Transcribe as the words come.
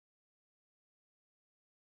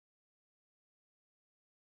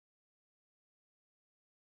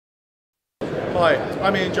Hi,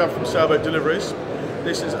 I'm Ian from Sailboat Deliveries.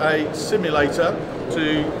 This is a simulator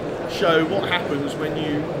to show what happens when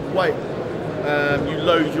you you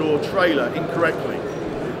load your trailer incorrectly,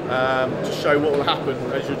 to show what will happen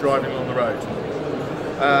as you're driving along the road.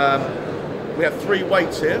 We have 3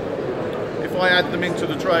 weights here. If I add them into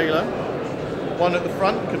the trailer, one at the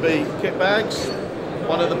front could be kit bags,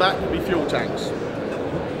 one at the back could be fuel tanks.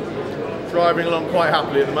 Driving along quite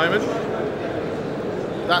happily at the moment.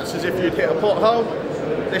 That's as if you'd hit a pothole.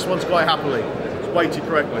 This one's quite happily. It's weighted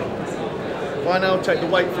correctly. If I now take the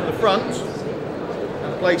weight from the front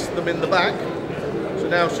and place them in the back, so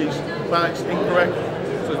now she's balanced incorrectly,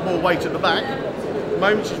 so there's more weight at the back. At the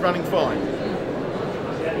moment she's running fine.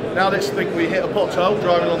 Now let's think we hit a pothole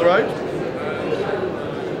driving on the road.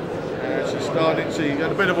 And she's starting to get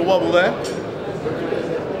a bit of a wobble there.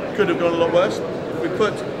 Could have gone a lot worse. If we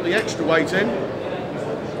put the extra weight in,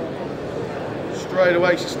 straight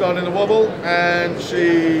away she's starting to wobble and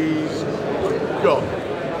she's gone.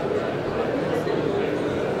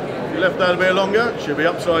 If you left that a bit longer, she'll be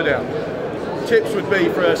upside down. Tips would be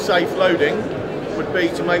for a safe loading would be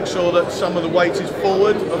to make sure that some of the weight is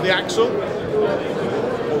forward of the axle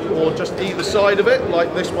or just either side of it,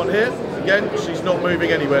 like this one here. Again, she's not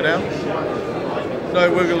moving anywhere now.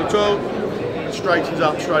 No wiggle at all. It straightens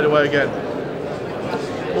up straight away again.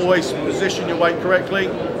 Always position your weight correctly.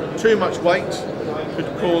 Too much weight could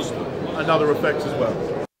cause another effect as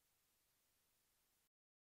well.